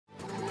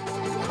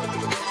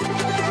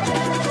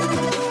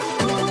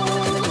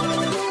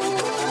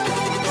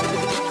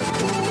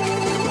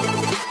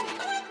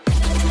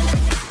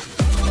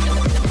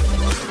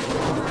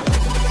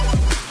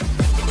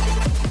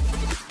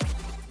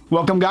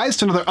Welcome guys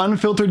to another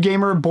Unfiltered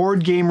Gamer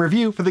board game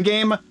review for the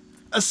game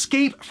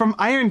Escape from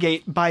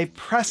Irongate by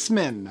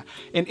Pressman.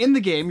 And in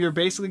the game you're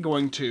basically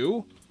going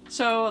to...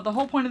 So the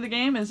whole point of the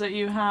game is that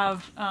you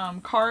have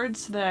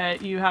cards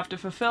that you have to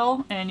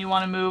fulfill and you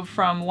want to move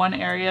from one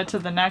area to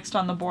the next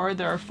on the board.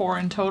 There are 4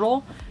 in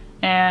total.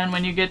 And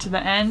when you get to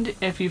the end,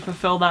 if you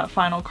fulfill that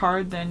final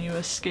card, then you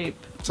escape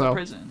the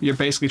prison. You're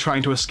basically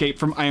trying to escape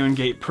from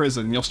Irongate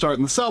Prison. You'll start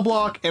in the cell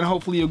block, and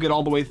hopefully you'll get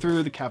all the way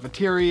through the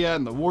cafeteria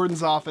and the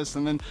warden's office,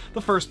 and then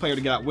the first player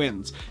to get out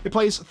wins. It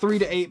plays 3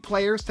 to 8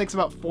 players, takes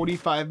about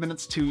 45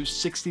 minutes to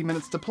 60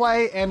 minutes to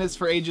play, and is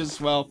for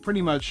ages, well,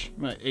 pretty much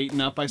 8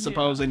 and up, I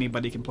suppose. Yeah.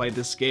 Anybody can play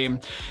this game.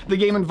 The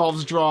game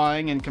involves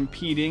drawing and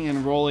competing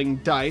and rolling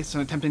dice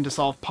and attempting to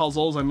solve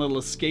puzzles and little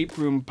escape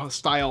room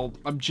style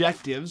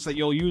objectives that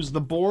you'll use the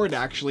board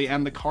actually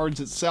and the cards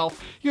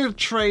itself. You'll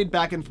trade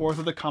back and forth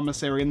with the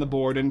commissary and the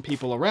board and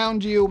people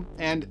around you,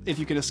 and if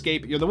you can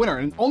escape, you're the winner.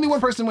 And only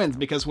one person wins,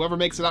 because whoever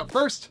makes it out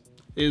first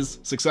is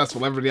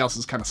successful. Everybody else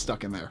is kind of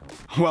stuck in there.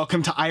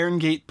 Welcome to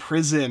Irongate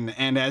Prison,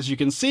 and as you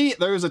can see,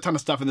 there's a ton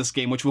of stuff in this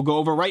game which we'll go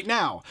over right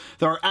now.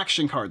 There are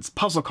action cards,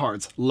 puzzle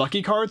cards,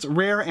 lucky cards,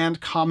 rare and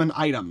common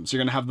items.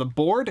 You're gonna have the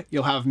board,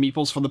 you'll have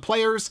meeples for the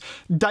players,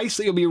 dice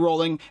that you'll be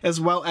rolling,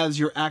 as well as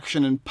your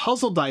action and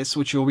puzzle dice,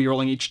 which you'll be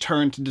rolling each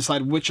turn to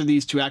decide which of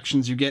these 2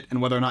 actions you get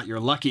and whether or not you're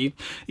lucky.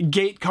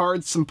 Gate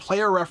cards, some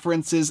player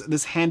references,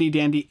 this handy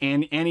dandy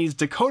Annie's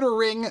decoder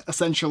ring,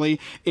 essentially,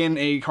 in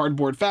a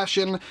cardboard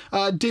fashion,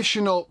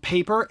 additional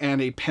paper and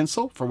a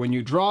pencil for when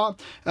you draw,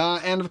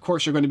 and of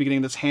course you're going to be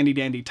getting this handy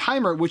dandy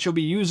timer which you'll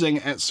be using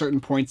at certain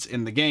points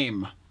in the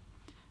game.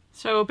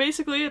 So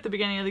basically at the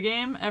beginning of the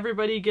game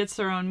everybody gets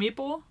their own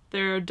meeple.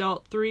 They're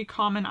dealt 3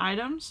 common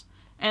items,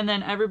 and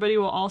then everybody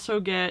will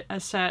also get a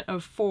set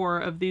of 4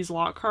 of these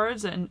lock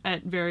cards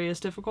at various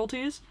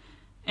difficulties,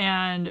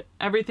 and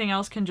everything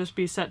else can just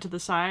be set to the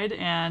side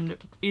and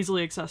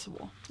easily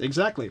accessible.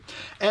 Exactly.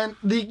 And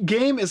the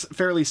game is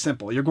fairly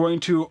simple. You're going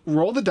to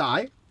roll the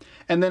die,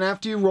 and then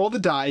after you roll the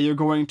die, you're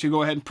going to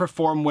go ahead and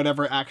perform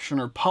whatever action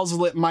or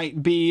puzzle it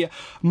might be.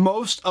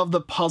 Most of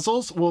the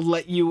puzzles will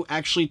let you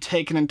actually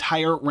take an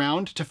entire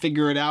round to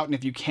figure it out, and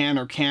if you can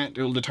or can't,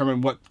 it'll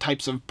determine what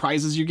types of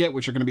prizes you get,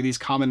 which are going to be these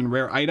common and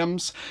rare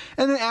items.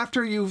 And then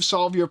after you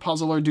solve your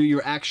puzzle or do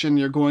your action,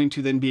 you're going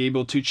to then be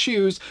able to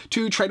choose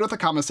to trade with a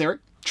commissary,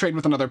 trade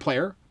with another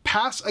player,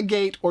 pass a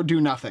gate, or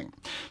do nothing.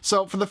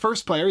 So for the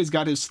first player, he's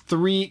got his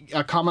 3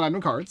 common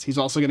item cards. He's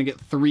also going to get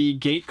 3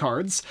 gate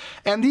cards,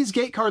 and these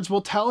gate cards will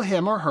tell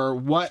him or her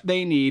what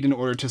they need in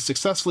order to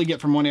successfully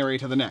get from one area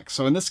to the next.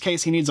 So in this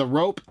case, he needs a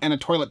rope and a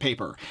toilet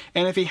paper.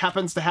 And if he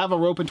happens to have a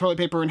rope and toilet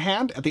paper in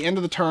hand, at the end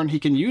of the turn, he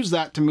can use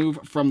that to move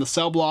from the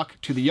cell block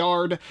to the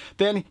yard.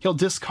 Then he'll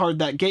discard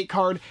that gate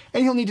card,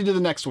 and he'll need to do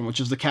the next one, which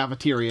is the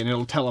cafeteria, and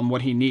it'll tell him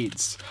what he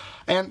needs.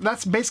 And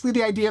that's basically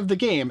the idea of the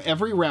game.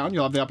 Every round,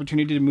 you'll have the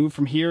opportunity to move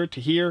from here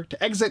to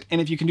exit, and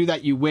if you can do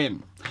that, you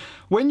win.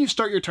 When you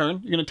start your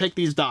turn, you're going to take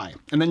these die,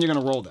 and then you're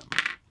going to roll them.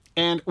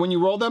 And when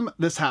you roll them,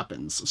 this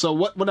happens. So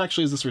what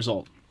actually is this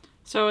result?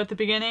 So at the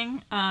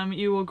beginning,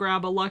 you will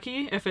grab a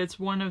lucky if it's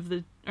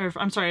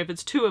if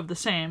it's 2 of the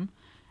same,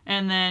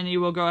 and then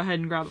you will go ahead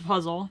and grab a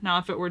puzzle. Now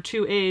if it were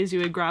 2 A's, you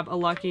would grab a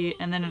lucky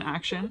and then an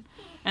action.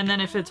 And then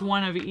if it's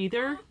 1 of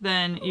either,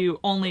 then you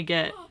only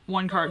get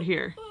 1 card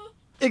here.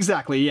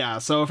 Exactly, yeah.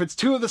 So if it's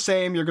 2 of the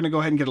same, you're going to go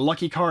ahead and get a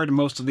lucky card.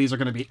 Most of these are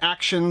going to be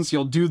actions.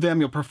 You'll do them,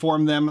 you'll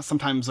perform them.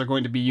 Sometimes they're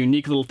going to be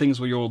unique little things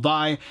where you'll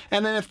die.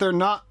 And then if they're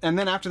not, and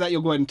then after that,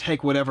 you'll go ahead and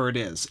take whatever it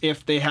is.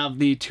 If they have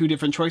the 2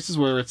 different choices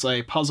where it's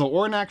a puzzle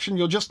or an action,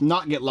 you'll just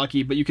not get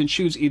lucky, but you can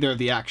choose either of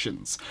the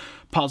actions.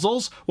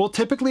 Puzzles will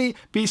typically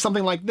be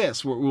something like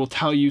this, where we'll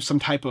tell you some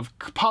type of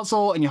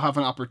puzzle and you'll have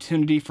an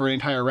opportunity for an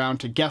entire round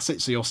to guess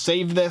it, so you'll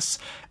save this.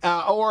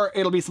 Or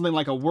it'll be something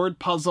like a word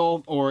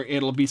puzzle, or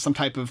it'll be some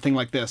type of thing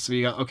like this. So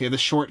you got, okay, the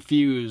short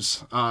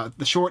fuse,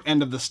 the short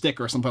end of the stick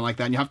or something like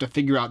that, and you have to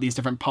figure out these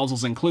different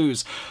puzzles and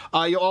clues.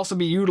 You'll also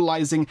be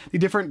utilizing the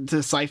different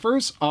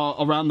deciphers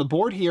around the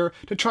board here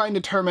to try and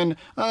determine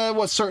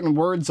what certain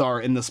words are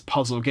in this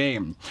puzzle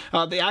game.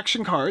 The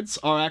action cards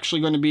are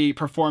actually going to be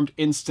performed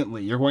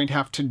instantly. You're going to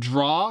have to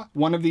draw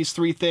one of these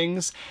 3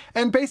 things,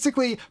 and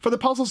basically for the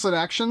puzzles and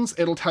actions,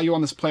 it'll tell you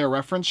on this player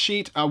reference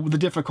sheet the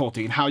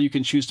difficulty and how you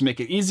can choose to make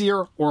it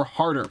easier or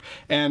harder.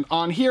 And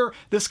on here,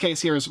 this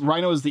case here is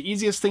Rhino is the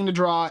easiest thing to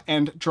draw,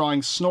 and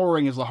drawing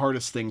snoring is the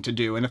hardest thing to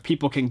do. And if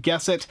people can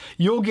guess it,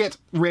 you'll get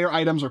rare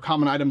items or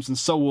common items, and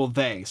so will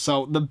they.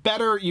 So the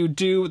better you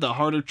do, the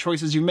harder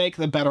choices you make,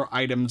 the better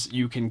items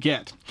you can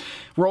get.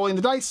 Rolling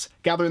the dice,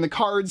 gathering the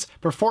cards,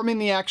 performing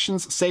the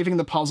actions, saving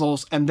the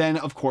puzzles, and then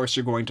of course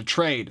you're going to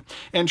trade.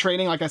 And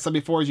trading, like I said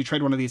before, is you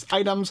trade one of these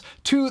items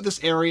to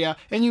this area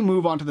and you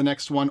move on to the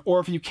next one.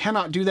 Or if you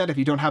cannot do that, if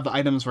you don't have the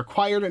items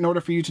required in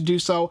order for you to do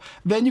so,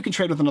 then you can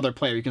trade with another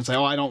player. You can say,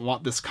 oh, I don't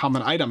want this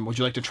common item. Would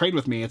you like to trade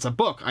with me? It's a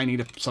book. I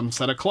need some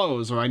set of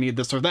clothes, or I need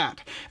this or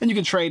that. And you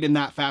can trade in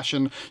that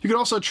fashion. You can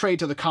also trade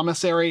to the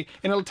commissary,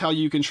 and it'll tell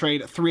you can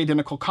trade 3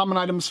 identical common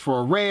items for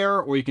a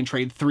rare, or you can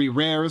trade 3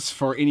 rares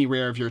for any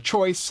rare of your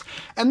choice.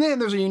 And then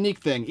And there's a unique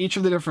thing. Each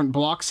of the different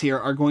blocks here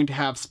are going to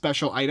have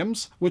special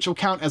items, which will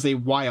count as a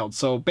wild.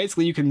 So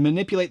basically you can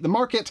manipulate the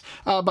market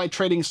by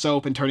trading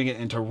soap and turning it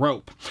into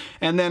rope.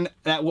 And then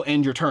that will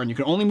end your turn. You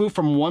can only move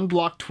from one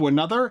block to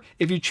another.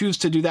 If you choose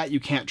to do that, you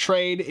can't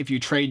trade. If you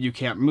trade, you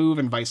can't move,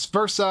 and vice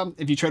versa.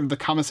 If you trade with the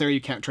commissary,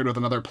 you can't trade with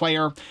another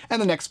player,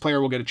 and the next player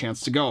will get a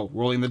chance to go,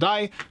 rolling the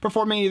die,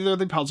 performing either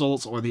the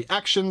puzzles or the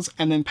actions,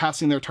 and then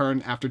passing their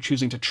turn after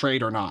choosing to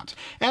trade or not,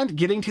 and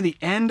getting to the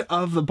end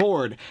of the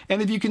board.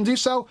 And if you can do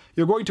so,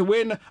 you're going to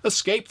win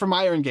Escape from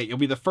Iron Gate. You'll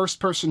be the first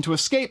person to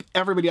escape.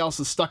 Everybody else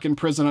is stuck in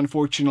prison,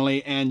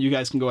 unfortunately, and you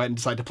guys can go ahead and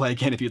decide to play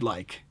again if you'd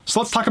like. So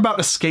let's talk about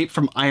Escape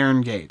from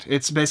Iron Gate.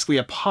 It's basically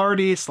a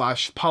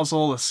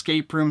party/puzzle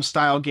escape room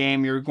style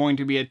game. You're going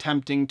to be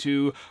attempting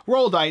to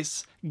roll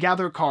dice,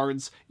 gather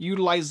cards,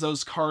 utilize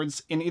those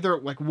cards in either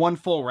like one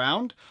full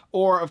round,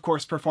 or of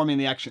course performing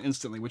the action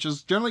instantly, which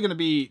is generally going to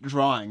be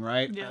drawing,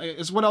 right? Yeah.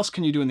 Is what else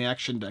can you do in the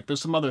action deck?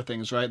 There's some other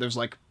things, right? There's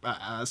like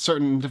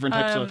certain different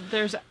types of...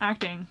 There's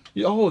acting.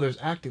 Oh, there's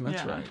acting,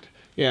 that's Yeah. right.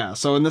 Yeah,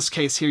 so in this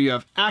case here you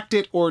have act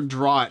it or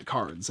draw it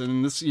cards.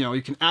 And this, you know,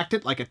 you can act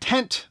it like a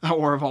tent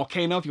or a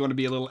volcano if you want to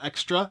be a little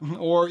extra,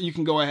 or you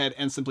can go ahead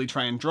and simply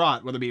try and draw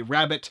it, whether it be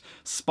rabbit,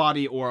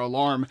 spotty, or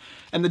alarm.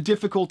 And the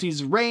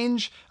difficulties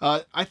range.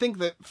 I think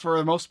that for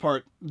the most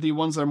part, the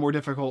ones that are more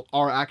difficult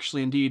are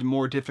actually indeed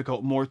more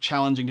difficult, more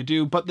challenging to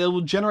do, but they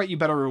will generate you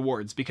better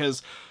rewards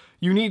because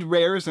you need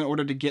rares in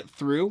order to get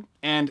through,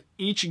 and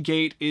each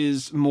gate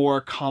is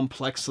more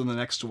complex than the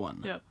next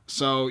one. Yep.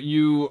 So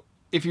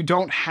if you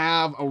don't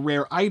have a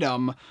rare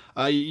item,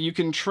 you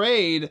can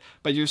trade,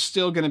 but you're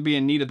still going to be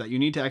in need of that. You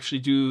need to actually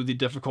do the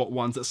difficult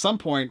ones at some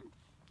point,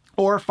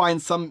 or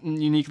find some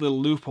unique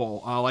little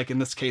loophole. Like in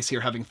this case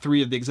here, having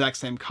 3 of the exact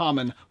same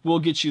common will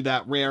get you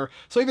that rare.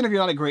 So even if you're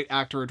not a great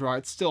actor or drawer,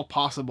 it's still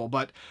possible,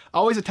 but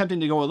always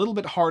attempting to go a little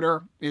bit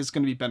harder is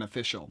going to be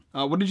beneficial.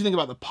 What did you think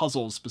about the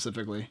puzzles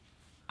specifically?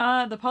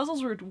 The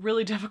puzzles were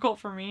really difficult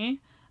for me.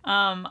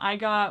 I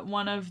got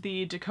one of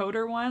the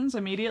decoder ones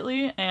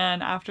immediately,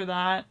 and after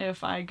that,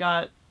 if I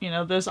got, you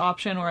know, this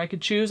option where I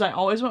could choose, I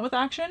always went with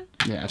action.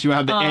 Yeah, if you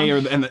have the A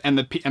or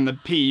the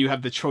P, you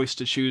have the choice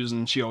to choose,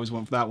 and she always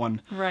went for that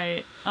one.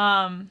 Right.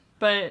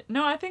 But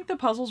no, I think the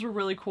puzzles were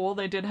really cool.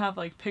 They did have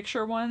like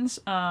picture ones.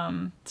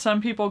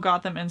 Some people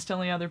got them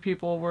instantly. Other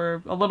people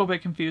were a little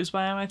bit confused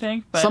by them, I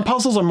think. But some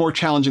puzzles are more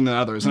challenging than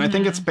others, and I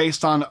think it's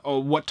based on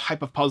what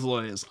type of puzzle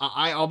it is.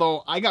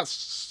 Although I got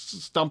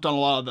stumped on a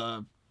lot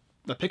of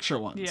the picture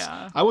ones.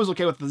 Yeah. I was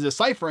okay with the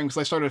deciphering because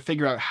I started to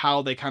figure out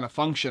how they kind of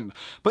function.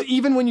 But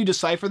even when you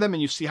decipher them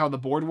and you see how the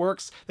board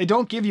works, they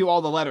don't give you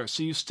all the letters.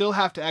 So you still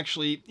have to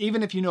actually,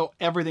 even if you know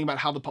everything about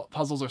how the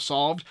puzzles are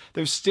solved,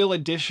 there's still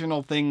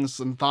additional things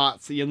and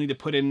thoughts that you'll need to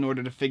put in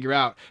order to figure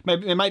out.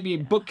 It might be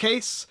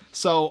bookcase,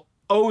 so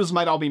O's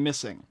might all be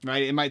missing,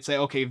 right? It might say,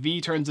 okay,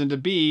 V turns into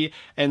B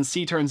and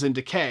C turns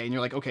into K. And you're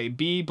like, okay,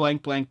 B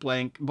blank blank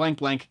blank blank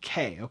blank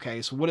K.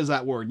 Okay, so what is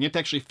that word? And you have to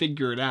actually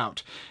figure it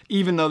out,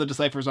 even though the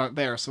deciphers aren't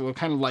there. So it'll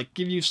kind of like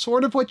give you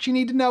sort of what you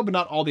need to know, but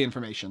not all the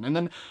information. And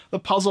then the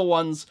puzzle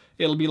ones,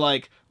 it'll be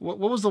like, what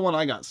was the one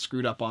I got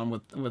screwed up on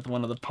with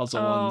one of the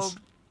puzzle ones?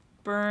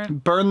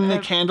 Burn the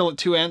candle at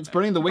 2 ends,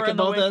 burning the wick at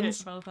both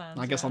ends.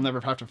 I guess I'll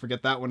never have to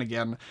forget that one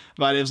again.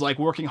 But it was like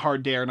working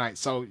hard day or night.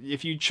 So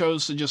if you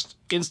chose to just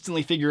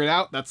instantly figure it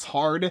out, that's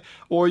hard.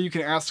 Or you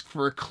can ask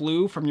for a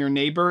clue from your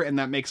neighbor, and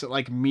that makes it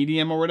like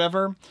medium or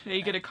whatever. Yeah,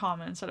 you get a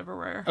common instead of a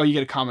rare. Oh, you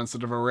get a common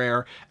instead of a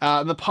rare.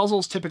 The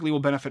puzzles typically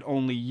will benefit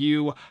only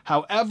you.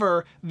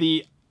 However,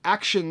 the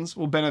actions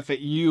will benefit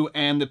you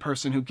and the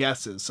person who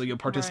guesses. So you'll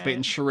participate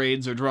in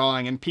charades or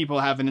drawing, and people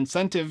have an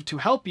incentive to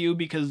help you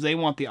because they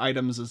want the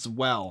items as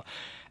well.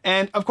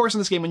 And of course in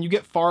this game, when you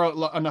get far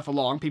enough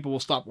along, people will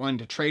stop wanting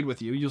to trade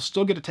with you. You'll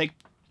still get to take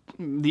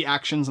the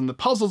actions and the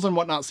puzzles and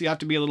whatnot, so you have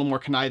to be a little more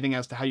conniving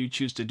as to how you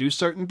choose to do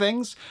certain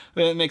things.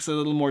 But it makes it a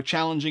little more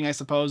challenging, I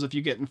suppose, if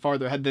you get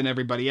farther ahead than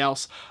everybody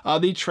else.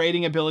 The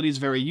trading ability is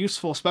very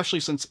useful,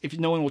 especially since if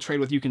no one will trade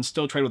with you, can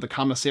still trade with the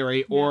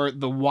commissary or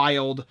the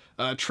wild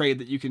trade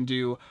that you can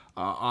do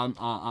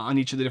on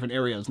each of the different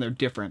areas, and they're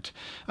different.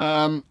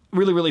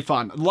 Really, really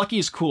fun. Lucky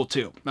is cool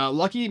too.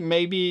 Lucky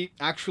may be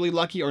actually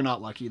lucky or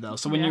not lucky though.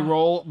 So when you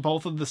roll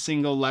both of the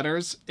single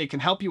letters, it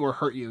can help you or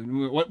hurt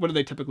you. What do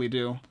they typically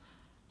do?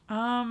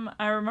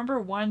 I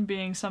remember one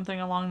being something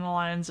along the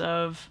lines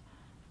of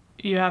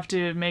you have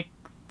to make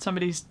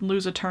somebody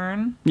lose a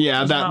turn.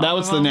 Yeah, that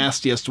was the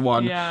nastiest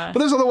one. Yeah. But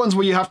there's other ones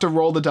where you have to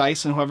roll the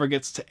dice, and whoever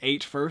gets to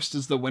 8 first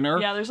is the winner.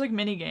 Yeah, there's like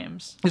mini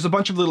games. There's a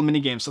bunch of little mini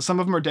games. So some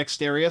of them are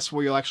dexterous,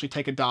 where you'll actually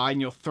take a die and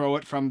you'll throw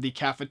it from the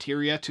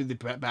cafeteria to the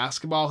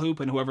basketball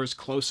hoop, and whoever's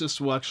closest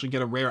will actually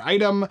get a rare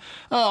item.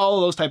 All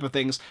of those type of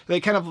things.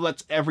 They kind of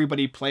lets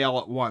everybody play all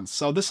at once.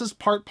 So this is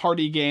part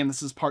party game.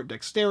 This is part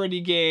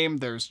dexterity game.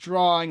 There's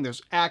drawing.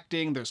 There's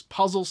acting. There's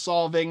puzzle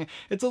solving.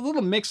 It's a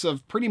little mix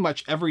of pretty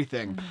much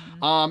everything.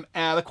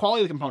 The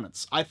quality of the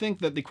components. I think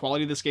that the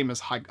quality of this game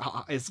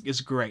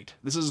is great.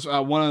 This is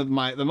one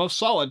of the most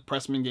solid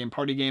Pressman game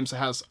party games. It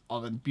has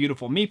all the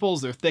beautiful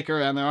meeples. They're thicker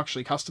and they're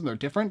actually custom. They're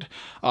different.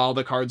 All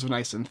the cards are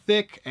nice and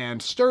thick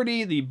and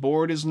sturdy. The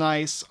board is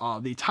nice.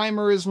 The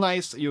timer is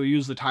nice. You'll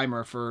use the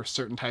timer for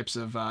certain types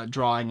of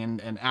drawing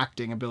and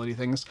acting ability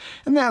things.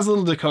 And that has a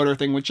little decoder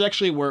thing, which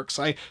actually works.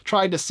 I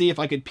tried to see if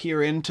I could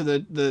peer into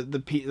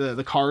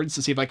the cards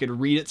to see if I could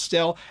read it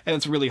still, and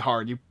it's really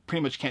hard. You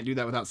pretty much can't do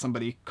that without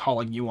somebody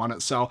calling you on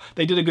it. So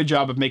they did a good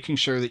job of making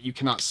sure that you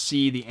cannot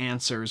see the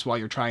answers while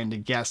you're trying to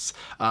guess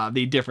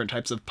the different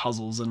types of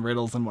puzzles and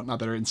riddles and whatnot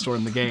that are in store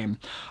in the game.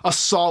 A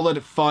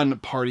solid, fun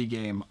party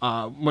game.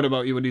 What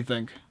about you? What do you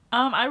think?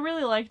 I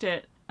really liked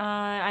it.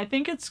 I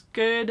think it's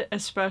good,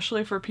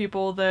 especially for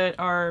people that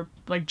are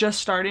like just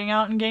starting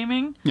out in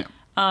gaming. Yeah.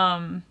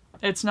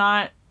 It's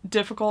not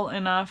difficult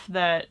enough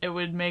that it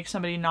would make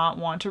somebody not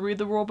want to read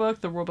the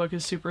rulebook. The rulebook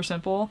is super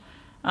simple.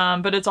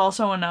 But it's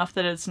also enough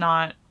that it's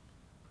not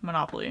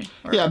Monopoly.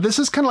 Yeah, this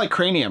is kind of like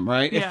Cranium,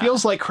 right? Yeah. It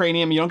feels like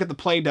Cranium. You don't get the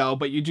Play-Doh,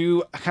 but you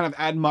do kind of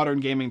add modern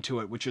gaming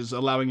to it, which is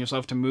allowing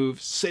yourself to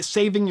move,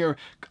 saving your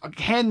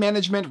hand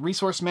management,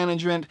 resource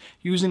management,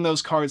 using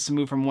those cards to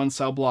move from one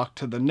cell block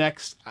to the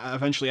next,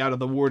 eventually out of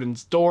the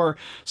warden's door.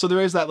 So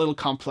there is that little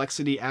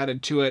complexity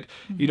added to it.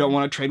 You don't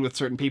want to trade with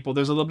certain people.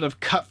 There's a little bit of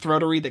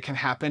cutthroatery that can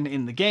happen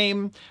in the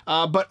game.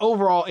 But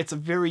overall, it's a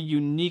very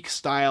unique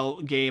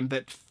style game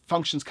that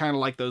functions kind of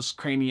like those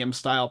Cranium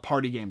style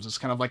party games. It's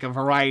kind of like a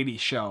variety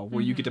show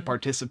where you get to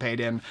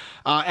participate in.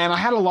 And I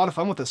had a lot of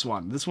fun with this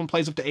one. This one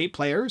plays up to 8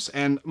 players,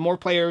 and more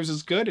players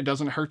is good. It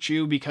doesn't hurt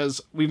you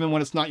because even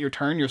when it's not your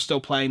turn, you're still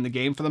playing the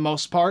game for the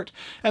most part.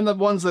 And the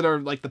ones that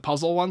are like the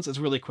puzzle ones, it's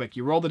really quick.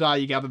 You roll the die,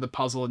 you gather the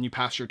puzzle, and you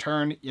pass your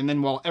turn. And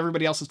then while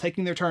everybody else is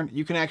taking their turn,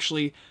 you can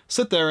actually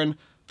sit there and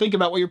think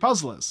about what your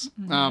puzzle is.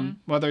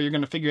 Whether you're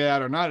going to figure it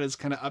out or not is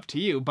kind of up to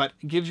you, but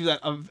it gives you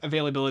that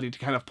availability to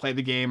kind of play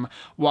the game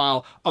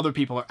while other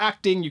people are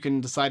acting. You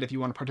can decide if you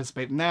want to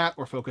participate in that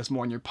or focus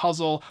more on your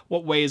puzzle,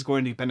 what way is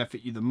going to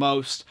benefit you the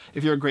most.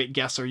 If you're a great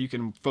guesser, you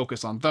can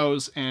focus on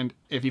those, and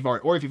if you've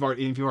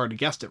already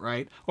guessed it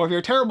right, or if you're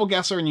a terrible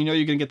guesser and you know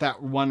you're going to get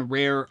that one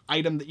rare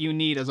item that you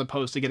need as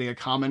opposed to getting a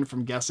common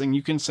from guessing,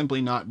 you can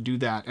simply not do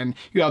that, and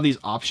you have these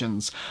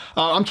options.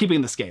 I'm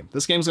keeping this game.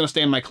 This game's going to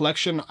stay in my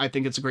collection. I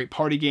think it's a great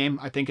party game.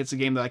 I think it's a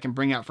game that I can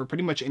bring out for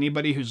pretty much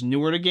anybody who's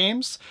newer to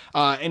games,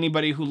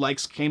 anybody who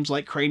likes games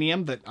like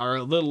Cranium that are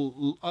a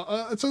little,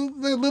 it's a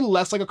little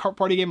less like a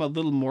party game, a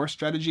little more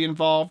strategy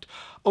involved.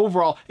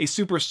 Overall, a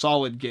super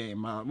solid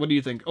game. What do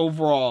you think?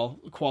 Overall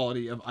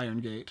quality of Iron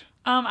Gate.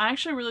 I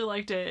actually really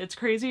liked it. It's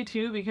crazy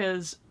too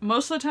because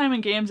most of the time in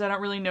games I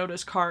don't really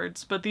notice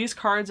cards, but these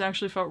cards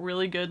actually felt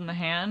really good in the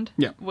hand.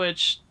 Yeah.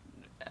 Which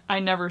I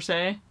never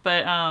say,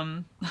 but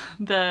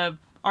the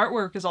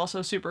artwork is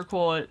also super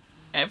cool.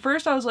 At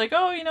first I was like,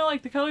 oh, you know,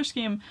 like the color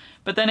scheme,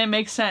 but then it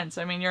makes sense.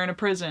 I mean, you're in a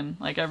prison.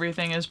 Like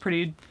everything is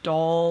pretty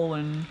dull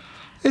and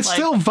it's like,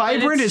 still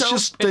vibrant. It's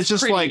just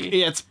pretty. like,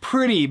 yeah, it's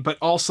pretty, but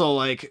also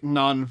like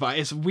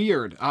it's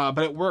weird. But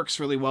it works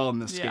really well in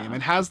this game.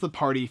 It has the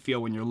party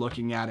feel when you're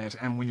looking at it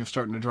and when you're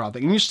starting to draw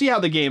things. And you see how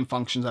the game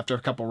functions after a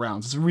couple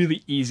rounds. It's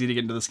really easy to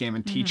get into this game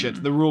and teach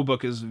it. The rule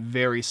book is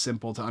very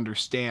simple to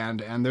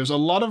understand, and there's a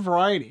lot of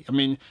variety. I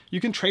mean,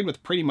 you can trade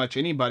with pretty much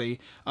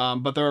anybody,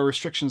 but there are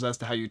restrictions as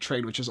to how you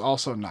trade, which is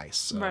also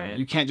nice. Right.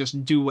 You can't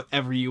just do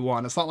whatever you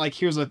want. It's not like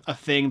here's a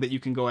thing that you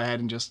can go ahead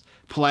and just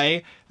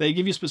play. They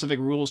give you specific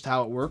rules to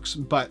how it works,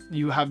 but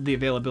you have the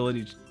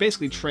availability to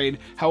basically trade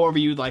however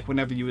you'd like,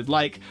 whenever you would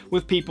like,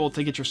 with people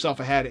to get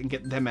yourself ahead and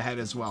get them ahead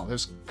as well.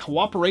 There's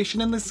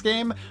cooperation in this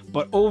game,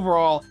 but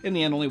overall, in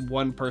the end, only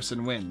one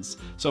person wins.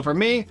 So for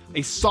me,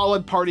 a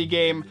solid party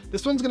game.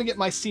 This one's gonna get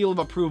my seal of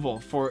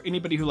approval for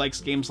anybody who likes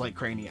games like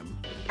Cranium.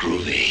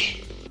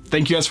 Groovy.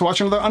 Thank you guys for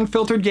watching another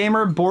Unfiltered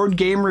Gamer board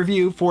game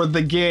review for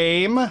the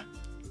game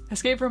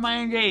Escape from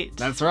Iron Gate.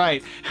 That's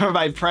right,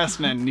 by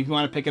Pressman. If you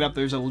want to pick it up,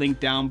 there's a link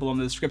down below in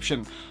the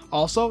description.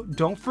 Also,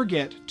 don't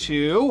forget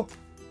to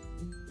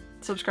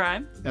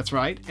subscribe. That's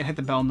right, and hit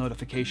the bell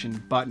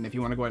notification button. If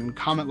you want to go ahead and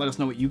comment, let us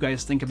know what you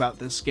guys think about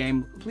this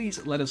game.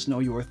 Please let us know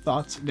your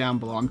thoughts down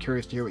below. I'm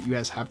curious to hear what you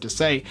guys have to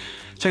say.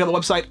 Check out the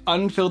website,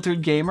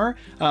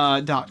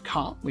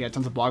 unfilteredgamer.com. We got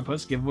tons of blog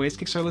posts, giveaways,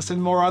 Kickstarter lists,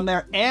 and more on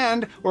there.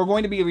 And we're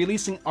going to be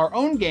releasing our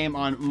own game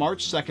on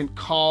March 2nd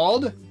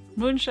called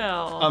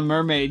Moonshell. A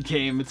mermaid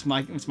game. It's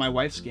my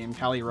wife's game,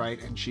 Callie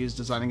Wright, and she is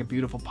designing a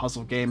beautiful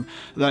puzzle game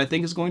that I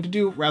think is going to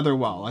do rather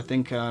well. I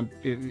think,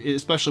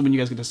 especially when you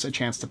guys get a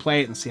chance to play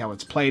it and see how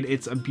it's played,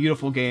 it's a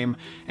beautiful game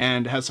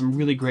and has some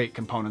really great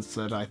components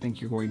that I think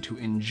you're going to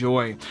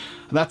enjoy.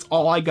 That's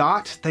all I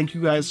got. Thank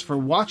you guys for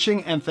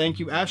watching, and thank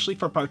you, Ashley,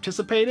 for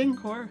participating.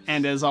 Of course.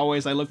 And as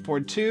always, I look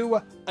forward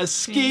to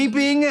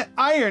escaping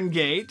Iron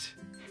Gate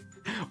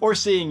or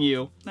seeing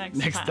you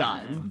next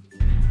time.